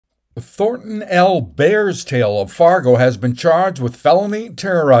Thornton L. Bearstail of Fargo has been charged with felony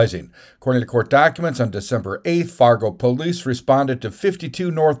terrorizing. According to court documents, on December 8th, Fargo police responded to 52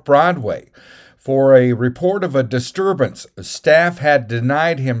 North Broadway for a report of a disturbance. Staff had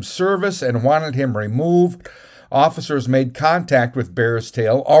denied him service and wanted him removed. Officers made contact with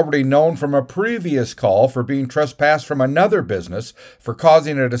Bearstail, already known from a previous call for being trespassed from another business for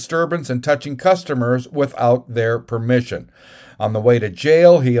causing a disturbance and touching customers without their permission. On the way to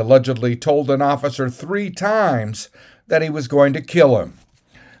jail, he allegedly told an officer 3 times that he was going to kill him.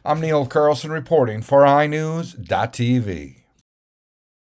 I'm Neil Carlson reporting for iNewZ.TV.